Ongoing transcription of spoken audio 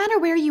matter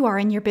where you are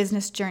in your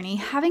business journey,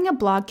 having a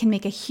blog can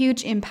make a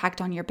huge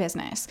impact on your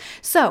business.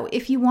 So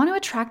if you want to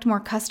attract more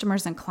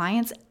customers and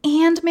clients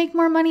and make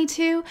more money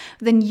too,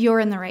 then you're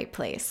in the right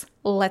place.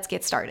 Let's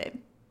get started.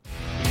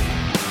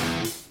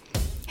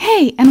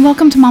 Hey, and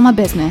welcome to Mama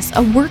Business,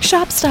 a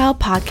workshop-style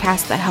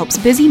podcast that helps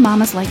busy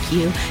mamas like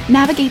you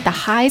navigate the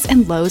highs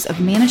and lows of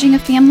managing a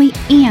family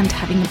and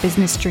having a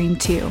business dream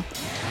too.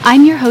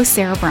 I'm your host,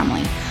 Sarah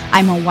Brumley.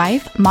 I'm a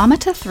wife, mama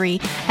to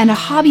 3, and a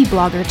hobby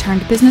blogger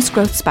turned business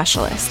growth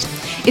specialist.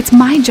 It's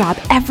my job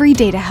every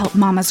day to help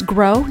mamas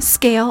grow,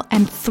 scale,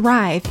 and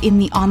thrive in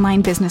the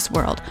online business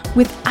world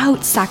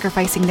without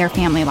sacrificing their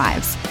family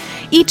lives.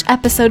 Each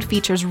episode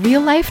features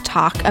real-life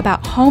talk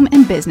about home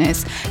and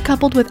business,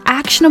 coupled with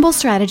actionable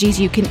strategies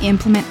you can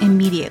implement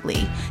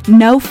immediately.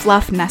 No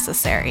fluff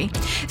necessary.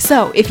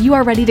 So, if you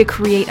are ready to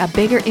create a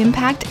bigger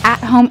impact at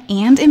home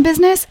and in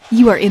business,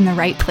 you are in the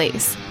right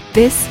place.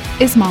 This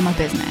is Mama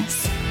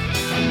Business.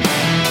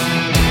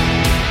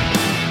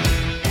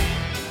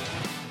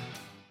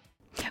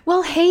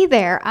 Well, hey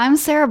there, I'm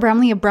Sarah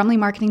Brumley of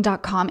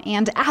BrumleyMarketing.com,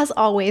 and as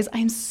always,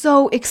 I'm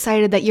so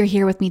excited that you're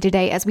here with me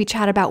today as we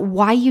chat about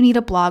why you need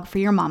a blog for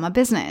your mama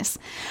business.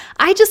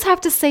 I just have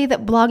to say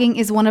that blogging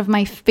is one of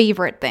my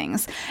favorite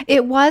things.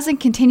 It was and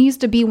continues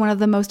to be one of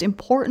the most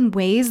important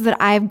ways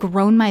that I've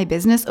grown my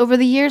business over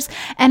the years,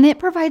 and it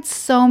provides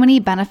so many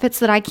benefits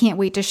that I can't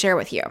wait to share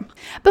with you.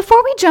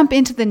 Before we jump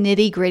into the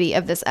nitty-gritty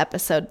of this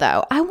episode,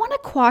 though, I want to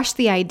quash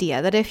the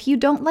idea that if you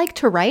don't like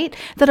to write,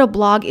 that a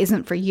blog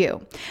isn't for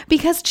you,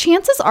 because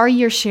chances are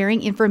you're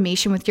sharing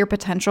information with your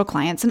potential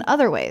clients in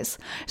other ways.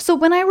 So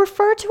when I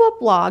refer to a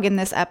blog in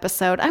this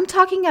episode, I'm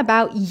talking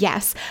about,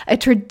 yes, a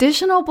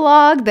traditional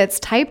blog that's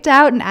typed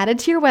out and added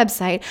to your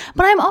website,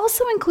 but I'm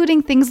also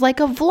including things like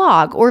a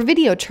vlog or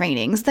video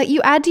trainings that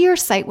you add to your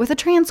site with a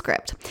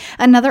transcript.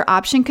 Another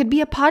option could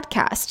be a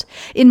podcast.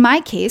 In my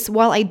case,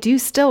 while I do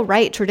still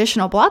write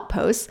traditional blog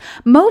posts,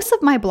 most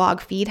of my blog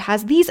feed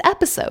has these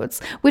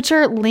episodes, which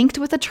are linked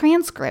with a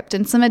transcript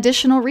and some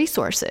additional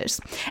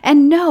resources.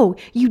 And no,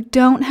 you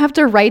don't have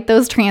to write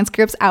those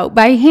transcripts out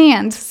by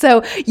hand.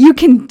 So you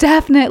can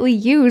definitely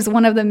use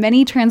one of the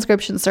many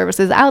transcription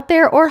services out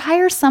there or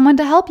hire someone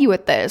to help you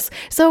with this.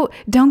 So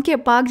don't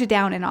get bogged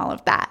down in all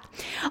of that.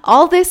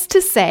 All this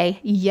to say,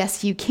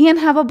 yes, you can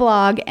have a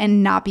blog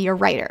and not be a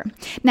writer.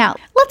 Now,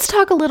 let's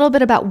talk a little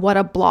bit about what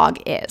a blog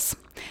is.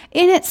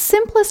 In its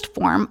simplest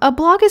form, a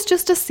blog is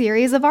just a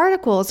series of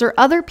articles or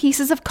other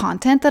pieces of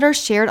content that are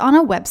shared on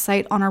a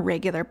website on a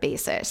regular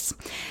basis.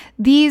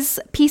 These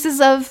pieces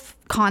of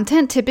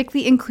content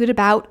typically include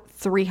about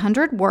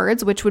 300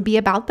 words, which would be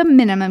about the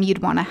minimum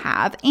you'd want to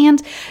have.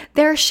 And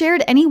they're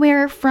shared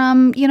anywhere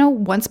from,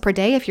 once per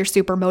day if you're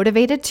super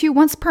motivated to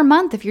once per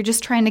month if you're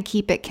just trying to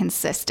keep it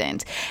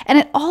consistent. And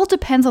it all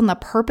depends on the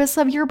purpose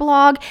of your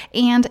blog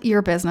and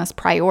your business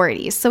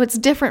priorities. So it's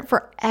different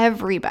for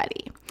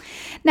everybody.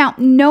 Now,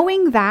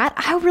 knowing that,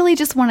 I really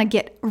just want to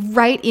get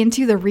right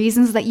into the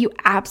reasons that you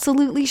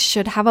absolutely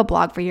should have a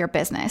blog for your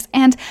business.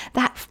 And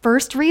that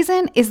first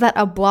reason is that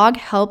a blog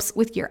helps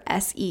with your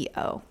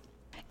SEO.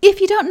 If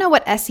you don't know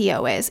what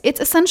SEO is, it's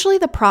essentially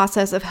the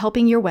process of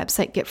helping your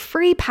website get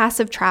free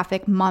passive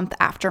traffic month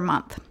after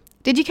month.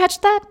 Did you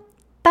catch that?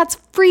 That's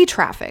free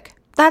traffic.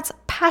 That's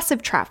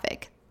passive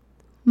traffic.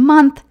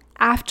 Month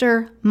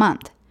after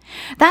month.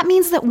 That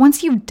means that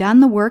once you've done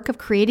the work of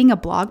creating a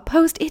blog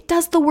post, it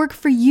does the work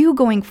for you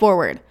going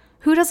forward.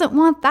 Who doesn't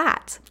want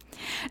that?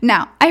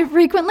 Now, I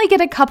frequently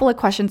get a couple of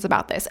questions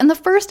about this, and the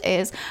first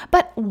is,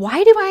 but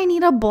why do I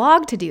need a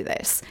blog to do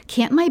this?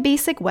 Can't my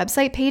basic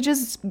website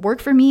pages work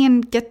for me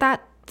and get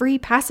that free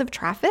passive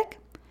traffic?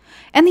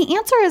 And the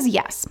answer is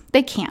yes,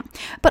 they can,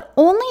 but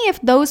only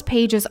if those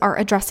pages are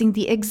addressing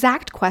the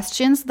exact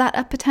questions that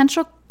a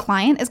potential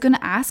client is going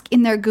to ask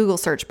in their Google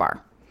search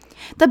bar.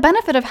 The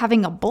benefit of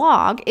having a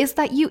blog is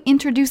that you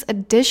introduce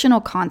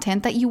additional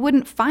content that you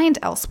wouldn't find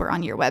elsewhere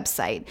on your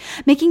website,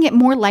 making it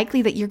more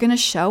likely that you're going to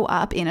show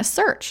up in a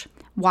search.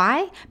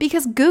 Why?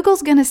 Because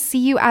Google's going to see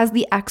you as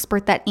the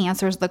expert that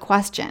answers the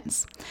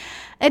questions.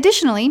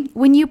 Additionally,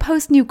 when you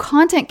post new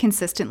content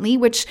consistently,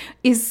 which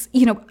is,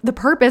 the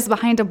purpose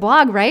behind a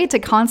blog, right? To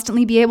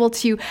constantly be able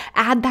to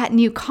add that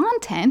new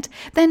content,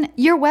 then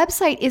your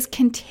website is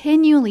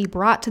continually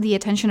brought to the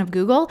attention of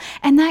Google,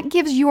 and that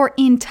gives your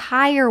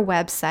entire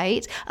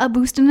website a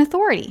boost in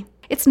authority.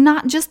 It's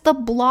not just the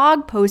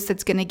blog post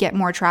that's going to get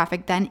more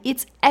traffic then,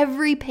 it's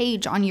every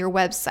page on your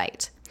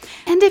website.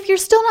 And if you're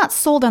still not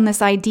sold on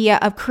this idea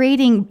of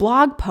creating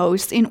blog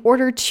posts in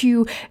order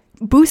to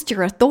boost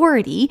your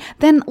authority,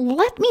 then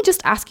let me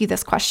just ask you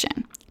this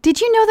question.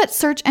 Did you know that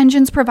search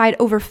engines provide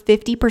over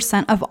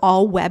 50% of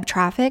all web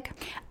traffic?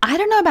 I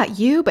don't know about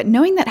you, but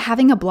knowing that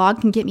having a blog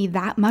can get me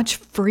that much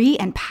free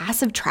and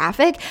passive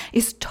traffic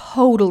is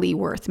totally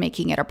worth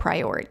making it a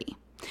priority.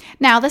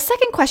 Now, the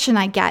second question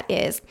I get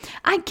is,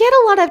 I get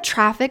a lot of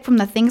traffic from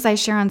the things I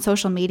share on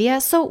social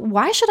media, so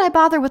why should I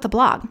bother with a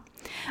blog?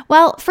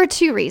 Well, for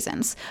 2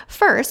 reasons.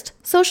 First,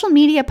 social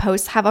media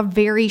posts have a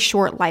very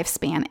short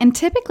lifespan and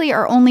typically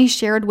are only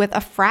shared with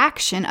a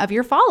fraction of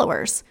your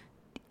followers,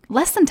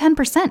 less than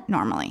 10%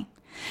 normally.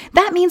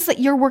 That means that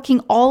you're working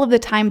all of the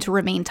time to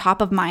remain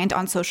top of mind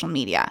on social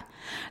media.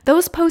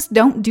 Those posts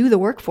don't do the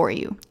work for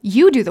you.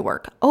 You do the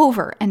work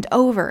over and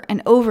over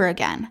and over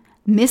again.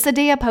 Miss a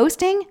day of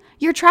posting?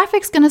 Your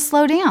traffic's going to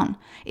slow down.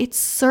 It's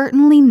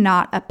certainly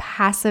not a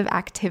passive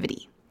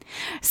activity.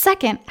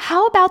 Second,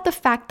 how about the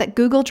fact that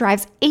Google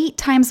drives 8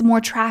 times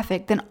more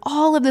traffic than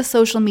all of the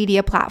social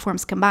media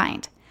platforms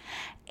combined?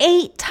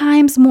 8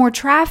 times more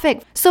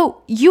traffic.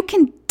 So you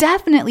can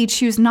definitely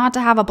choose not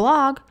to have a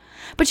blog,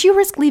 but you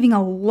risk leaving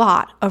a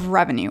lot of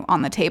revenue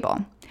on the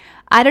table.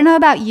 I don't know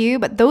about you,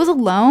 but those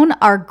alone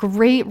are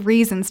great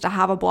reasons to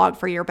have a blog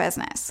for your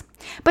business.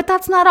 But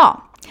that's not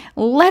all.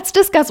 Let's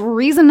discuss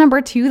reason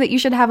number 2 that you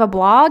should have a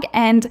blog,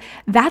 and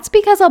that's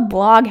because a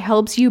blog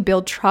helps you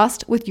build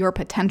trust with your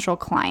potential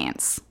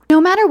clients.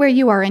 No matter where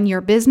you are in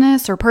your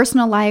business or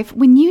personal life,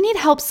 when you need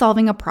help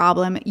solving a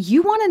problem,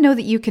 you want to know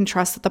that you can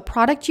trust that the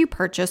product you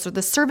purchase or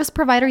the service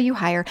provider you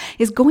hire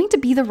is going to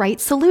be the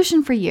right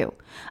solution for you.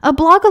 A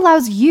blog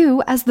allows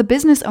you, as the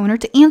business owner,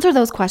 to answer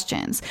those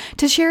questions,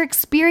 to share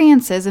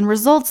experiences and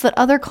results that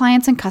other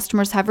clients and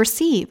customers have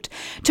received,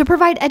 to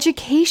provide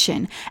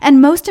education,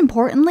 and most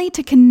importantly,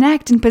 to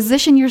connect and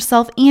position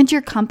yourself and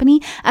your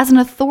company as an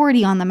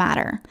authority on the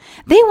matter.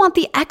 They want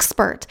the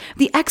expert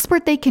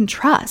they can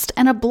trust,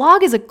 and a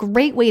blog is a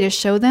great way to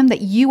show them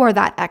that you are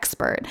that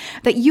expert,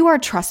 that you are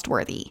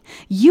trustworthy.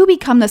 You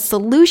become the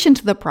solution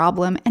to the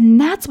problem, and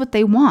that's what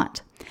they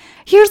want.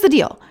 Here's the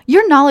deal.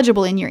 You're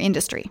knowledgeable in your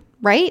industry,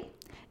 right?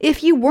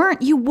 If you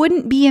weren't, you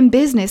wouldn't be in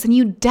business and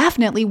you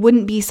definitely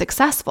wouldn't be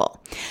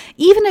successful.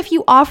 Even if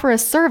you offer a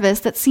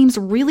service that seems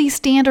really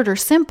standard or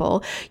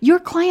simple, your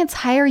clients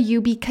hire you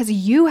because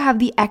you have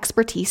the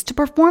expertise to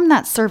perform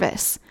that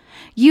service.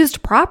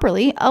 Used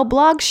properly, a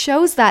blog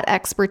shows that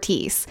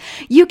expertise.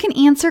 You can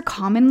answer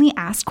commonly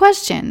asked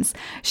questions,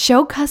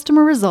 show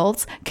customer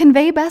results,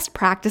 convey best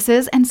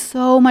practices, and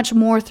so much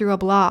more through a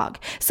blog.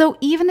 So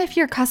even if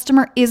your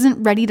customer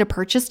isn't ready to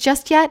purchase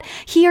just yet,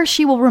 he or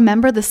she will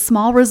remember the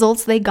small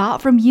results they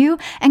got from you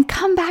and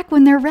come back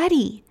when they're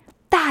ready.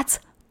 That's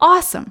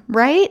awesome,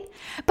 right?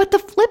 But the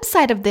flip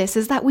side of this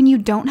is that when you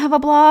don't have a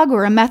blog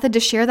or a method to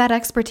share that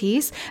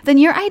expertise, then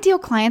your ideal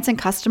clients and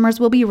customers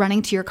will be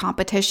running to your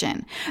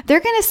competition. They're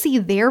going to see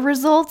their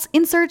results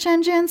in search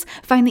engines,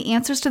 find the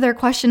answers to their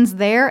questions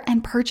there,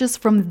 and purchase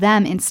from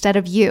them instead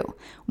of you.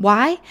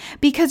 Why?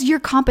 Because your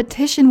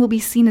competition will be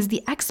seen as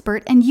the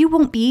expert and you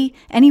won't be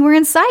anywhere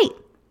in sight.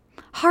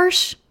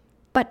 Harsh,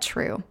 but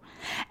true.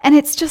 And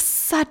it's just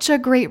such a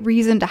great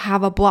reason to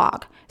have a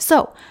blog.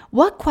 So,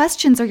 what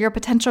questions are your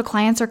potential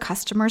clients or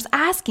customers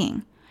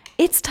asking?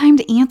 It's time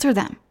to answer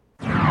them.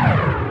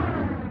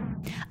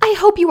 I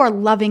hope you are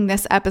loving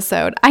this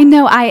episode. I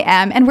know I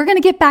am, and we're going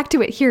to get back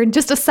to it here in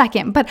just a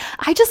second, but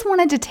I just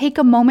wanted to take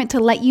a moment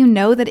to let you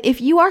know that if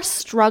you are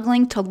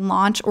struggling to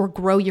launch or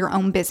grow your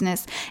own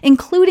business,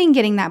 including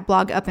getting that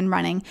blog up and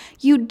running,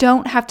 you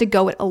don't have to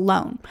go it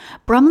alone.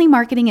 Brumley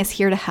Marketing is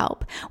here to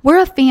help. We're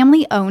a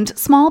family-owned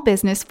small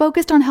business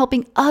focused on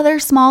helping other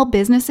small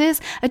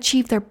businesses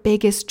achieve their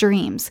biggest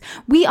dreams.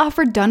 We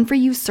offer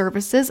done-for-you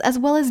services as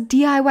well as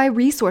DIY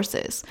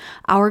resources.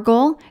 Our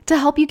goal? To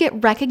help you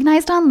get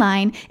recognized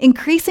online,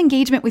 increase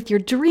engagement with your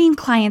dream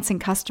clients and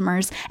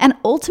customers, and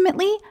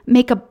ultimately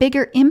make a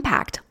bigger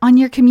impact on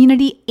your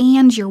community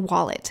and your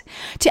wallet.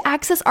 To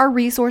access our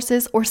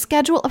resources or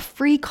schedule a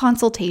free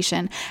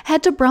consultation,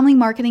 head to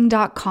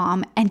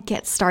brumleymarketing.com and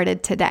get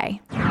started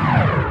today.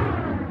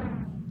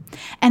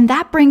 And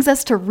that brings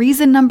us to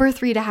reason number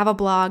 3 to have a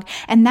blog,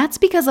 and that's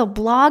because a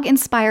blog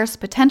inspires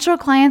potential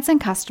clients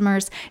and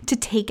customers to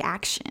take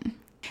action.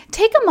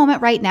 Take a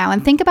moment right now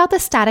and think about the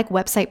static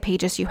website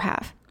pages you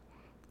have.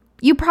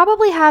 You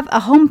probably have a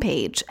home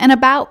page, an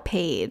about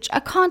page, a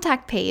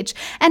contact page,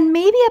 and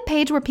maybe a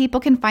page where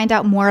people can find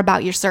out more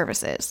about your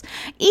services.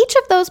 Each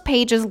of those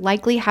pages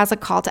likely has a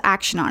call to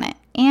action on it.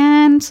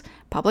 And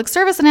public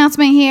service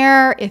announcement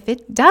here, if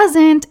it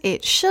doesn't,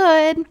 it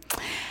should.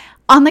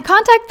 On the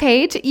contact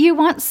page, you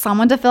want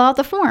someone to fill out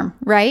the form,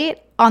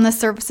 right? On the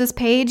services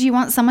page, you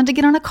want someone to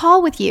get on a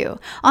call with you.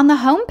 On the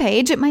home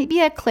page, it might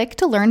be a click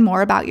to learn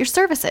more about your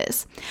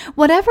services.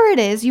 Whatever it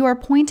is, you are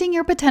pointing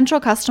your potential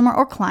customer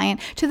or client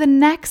to the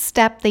next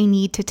step they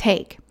need to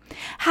take.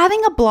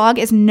 Having a blog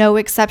is no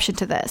exception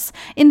to this.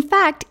 In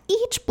fact,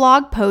 each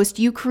blog post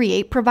you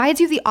create provides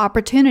you the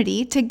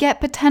opportunity to get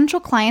potential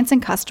clients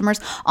and customers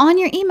on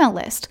your email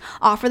list,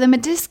 offer them a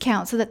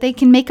discount so that they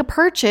can make a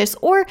purchase,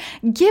 or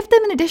give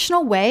them an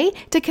additional way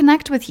to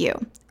connect with you.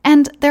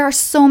 And there are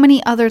so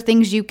many other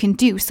things you can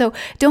do, so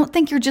don't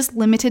think you're just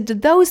limited to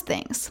those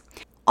things.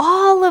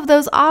 All of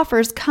those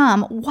offers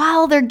come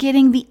while they're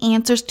getting the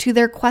answers to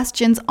their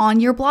questions on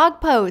your blog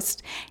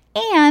post,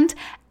 and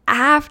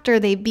after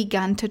they've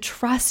begun to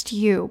trust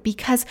you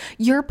because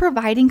you're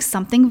providing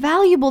something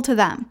valuable to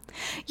them.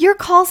 Your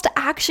calls to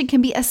action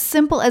can be as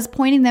simple as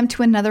pointing them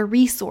to another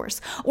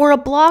resource or a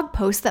blog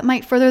post that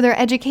might further their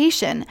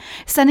education,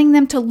 sending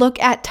them to look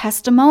at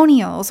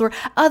testimonials or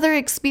other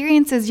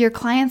experiences your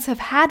clients have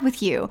had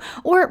with you,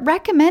 or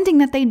recommending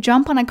that they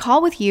jump on a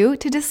call with you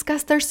to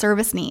discuss their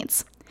service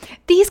needs.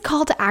 These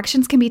call to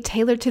actions can be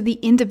tailored to the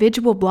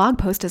individual blog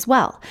post as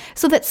well,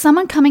 so that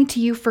someone coming to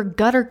you for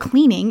gutter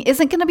cleaning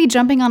isn't going to be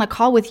jumping on a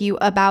call with you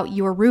about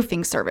your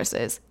roofing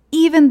services,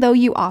 even though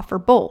you offer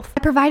both.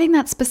 By providing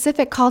that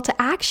specific call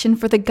to action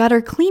for the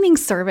gutter cleaning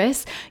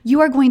service, you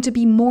are going to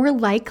be more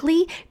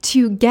likely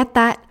to get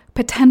that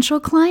potential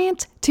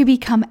client to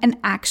become an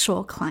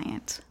actual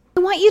client. I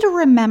want you to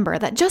remember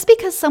that just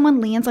because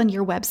someone lands on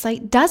your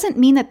website doesn't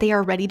mean that they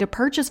are ready to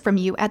purchase from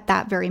you at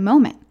that very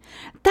moment.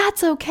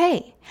 That's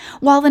okay.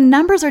 While the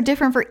numbers are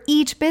different for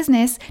each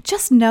business,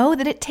 just know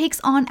that it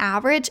takes on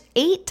average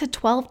 8 to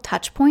 12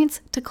 touch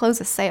points to close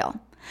a sale.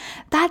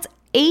 That's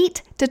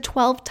 8 to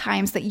 12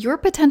 times that your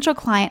potential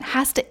client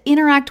has to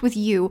interact with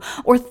you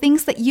or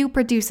things that you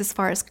produce as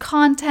far as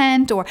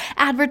content or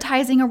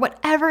advertising or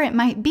whatever it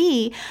might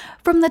be,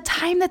 from the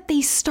time that they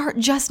start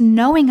just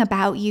knowing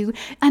about you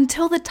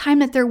until the time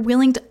that they're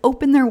willing to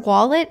open their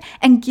wallet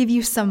and give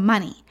you some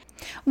money.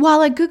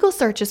 While a Google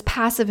search is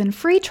passive and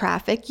free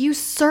traffic, you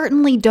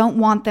certainly don't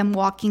want them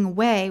walking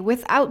away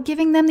without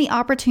giving them the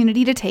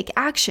opportunity to take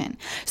action.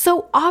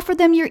 So offer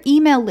them your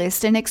email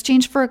list in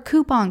exchange for a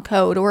coupon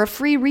code or a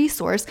free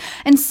resource,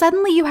 and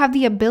suddenly you have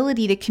the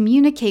ability to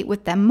communicate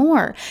with them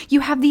more. You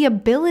have the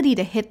ability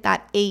to hit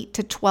that 8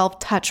 to 12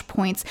 touch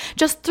points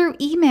just through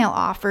email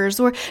offers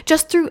or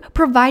just through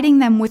providing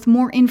them with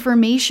more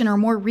information or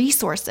more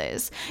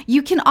resources.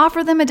 You can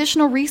offer them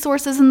additional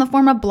resources in the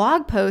form of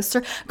blog posts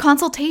or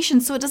consultations,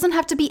 so it doesn't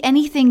have to be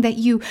anything that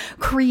you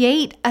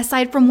create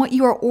aside from what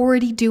you are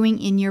already doing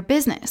in your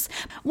business.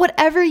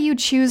 Whatever you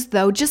choose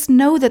though, just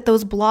know that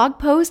those blog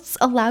posts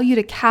allow you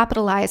to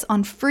capitalize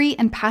on free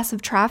and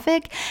passive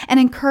traffic and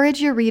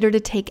encourage your reader to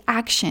take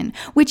action,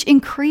 which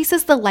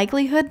increases the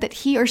likelihood that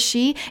he or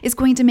she is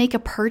going to make a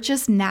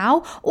purchase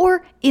now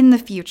or in the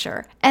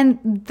future. And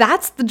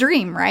that's the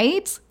dream,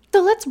 right?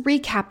 So let's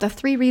recap the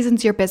 3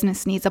 reasons your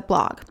business needs a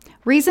blog.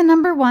 Reason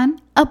number 1,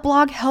 a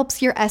blog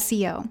helps your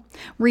SEO.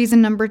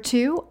 Reason number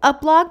 2, a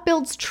blog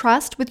builds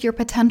trust with your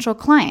potential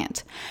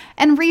client.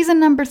 And reason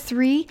number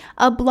 3,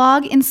 a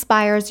blog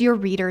inspires your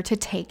reader to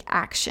take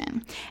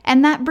action.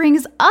 And that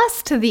brings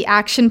us to the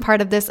action part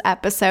of this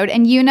episode.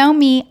 And you know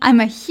me, I'm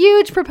a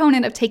huge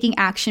proponent of taking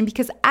action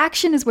because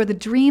action is where the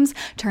dreams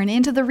turn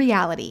into the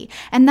reality.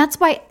 And that's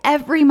why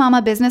every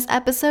Mama Business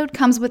episode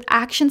comes with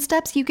action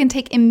steps you can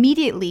take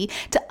immediately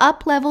to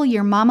up-level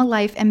your mama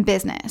life and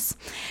business.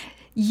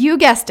 You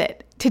guessed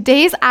it.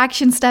 Today's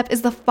action step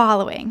is the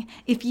following.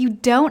 If you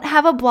don't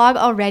have a blog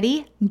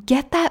already,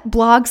 get that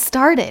blog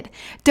started.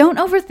 Don't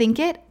overthink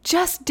it,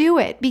 just do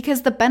it,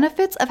 because the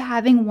benefits of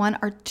having one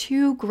are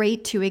too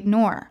great to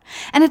ignore.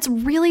 And it's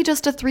really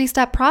just a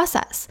 3-step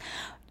process.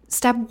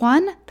 Step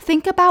 1,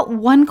 think about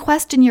one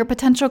question your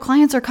potential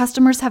clients or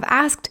customers have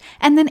asked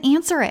and then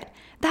answer it.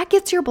 That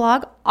gets your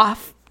blog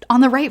off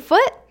on the right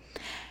foot.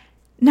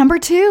 Number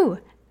 2,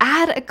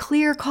 add a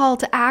clear call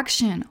to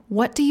action.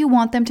 What do you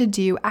want them to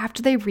do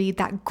after they read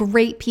that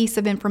great piece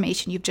of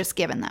information you've just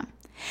given them?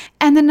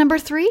 And then number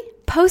 3,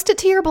 post it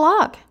to your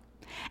blog.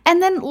 And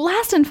then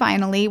last and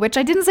finally, which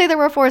I didn't say there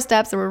were 4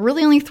 steps, there were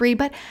really only 3,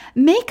 but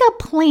make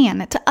a plan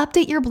to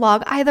update your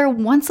blog either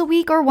once a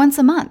week or once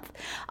a month.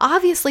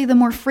 Obviously, the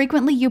more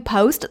frequently you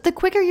post, the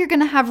quicker you're going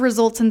to have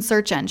results in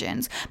search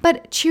engines.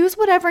 But choose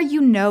whatever you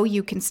know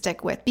you can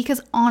stick with,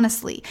 because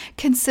honestly,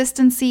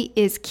 consistency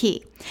is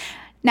key.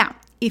 Now,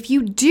 if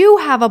you do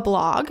have a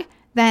blog,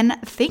 then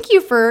thank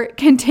you for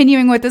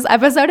continuing with this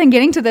episode and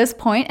getting to this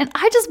point. And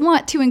I just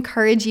want to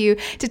encourage you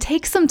to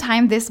take some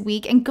time this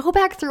week and go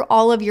back through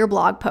all of your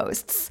blog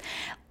posts.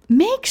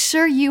 Make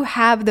sure you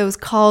have those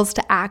calls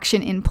to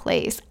action in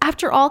place.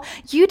 After all,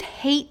 you'd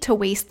hate to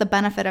waste the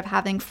benefit of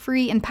having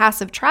free and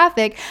passive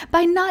traffic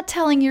by not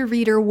telling your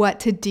reader what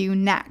to do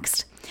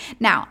next.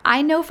 Now,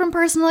 I know from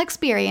personal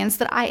experience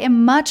that I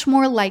am much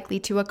more likely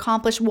to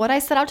accomplish what I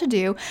set out to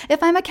do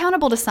if I'm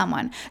accountable to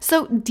someone.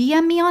 So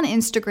DM me on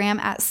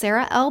Instagram at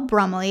Sarah L.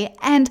 Brumley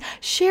and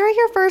share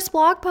your first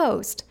blog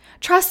post.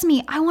 Trust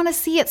me, I want to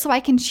see it so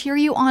I can cheer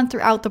you on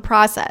throughout the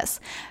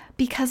process.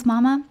 Because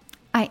Mama,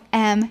 I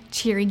am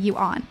cheering you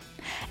on.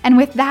 And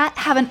with that,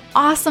 have an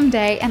awesome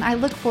day, and I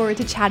look forward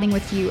to chatting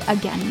with you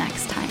again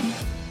next time.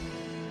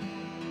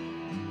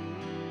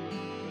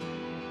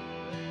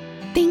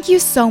 Thank you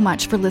so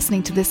much for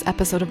listening to this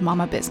episode of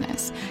Mama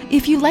Business.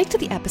 If you liked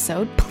the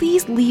episode,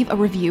 please leave a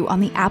review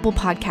on the Apple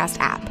Podcast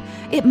app.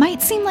 It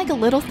might seem like a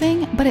little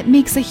thing, but it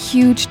makes a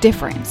huge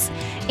difference.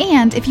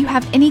 And if you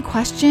have any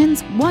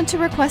questions, want to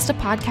request a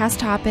podcast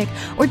topic,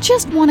 or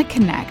just want to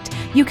connect,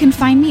 you can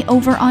find me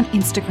over on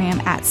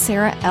Instagram at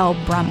Sarah L.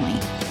 Brumley.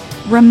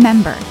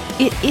 Remember,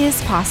 it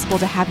is possible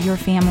to have your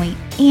family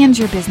and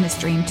your business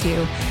dream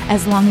too,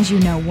 as long as you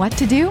know what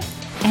to do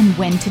and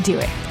when to do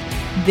it.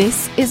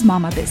 This is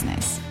Mama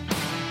Business.